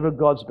inherit, whatever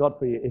God's got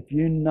for you, if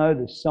you know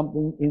there's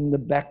something in the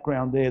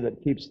background there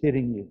that keeps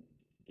hitting you,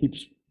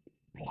 keeps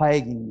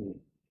plaguing you,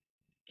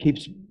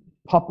 keeps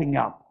popping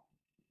up,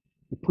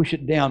 you push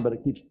it down but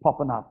it keeps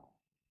popping up,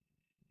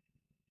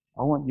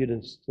 I want you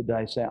to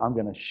today say, I'm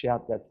going to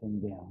shout that thing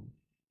down.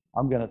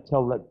 I'm going to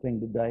tell that thing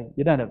today.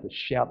 You don't have to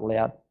shout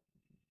loud.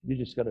 You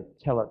just got to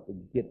tell it to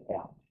get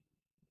out.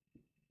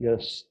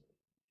 Yes.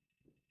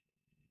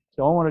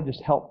 So I want to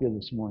just help you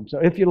this morning. So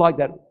if you like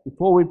that,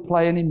 before we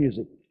play any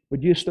music,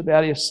 would you step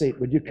out of your seat?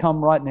 Would you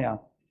come right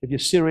now? If you're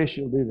serious,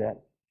 you'll do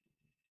that.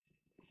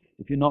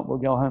 If you're not, we'll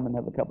go home and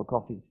have a cup of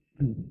coffee.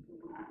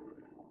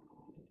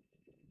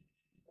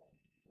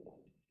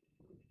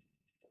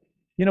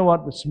 You know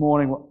what, this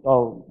morning,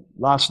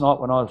 last night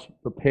when I was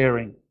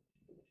preparing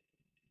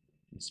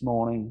this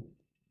morning,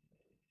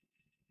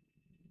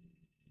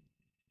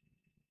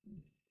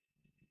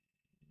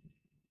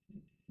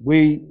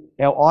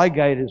 our eye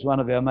gate is one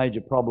of our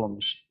major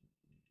problems.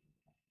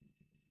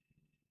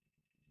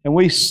 And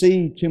we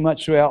see too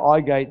much through our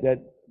eye gate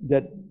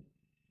that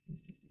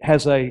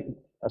has a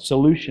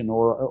solution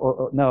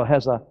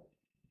has a,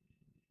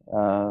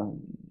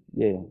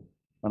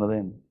 one of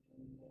them.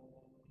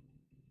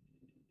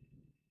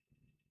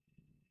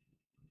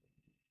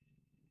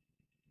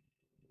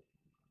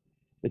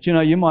 But you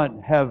know, you might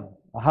have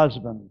a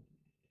husband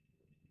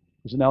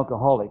who's an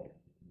alcoholic,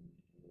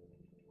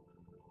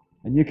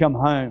 and you come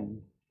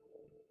home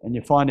and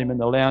you find him in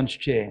the lounge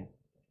chair.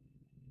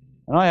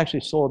 And I actually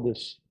saw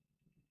this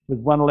with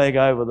one leg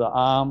over the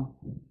arm,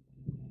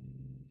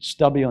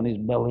 stubby on his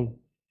belly,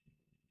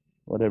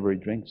 whatever he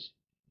drinks.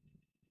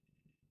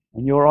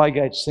 And your eye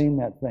gate's seen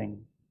that thing,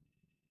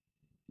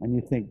 and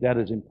you think that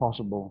is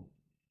impossible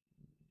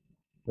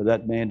for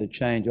that man to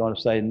change. I want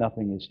to say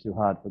nothing is too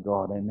hard for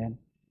God. Amen.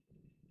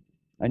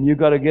 And you've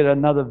got to get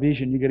another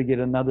vision. You've got to get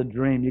another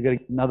dream. You've got to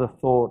get another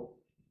thought.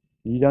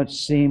 You don't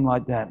seem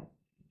like that.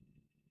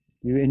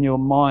 In your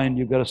mind,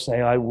 you've got to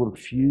say, I will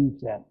refuse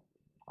that.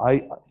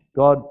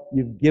 God,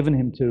 you've given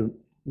him to,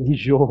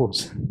 he's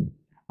yours.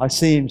 I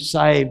see him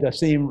saved. I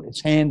see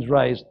his hands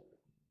raised.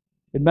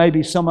 It may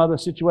be some other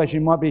situation.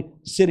 You might be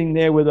sitting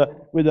there with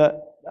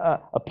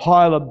a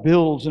pile of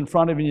bills in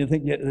front of you, and you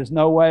think, yeah, there's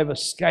no way of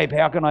escape.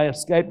 How can I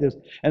escape this?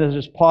 And it's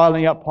just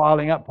piling up,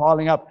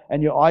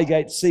 and your eye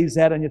gate sees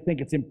that, and you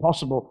think it's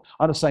impossible.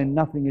 I want to say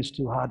nothing is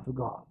too hard for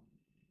God.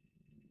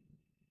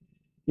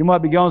 You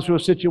might be going through a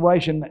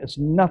situation that is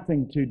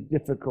nothing too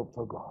difficult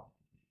for God.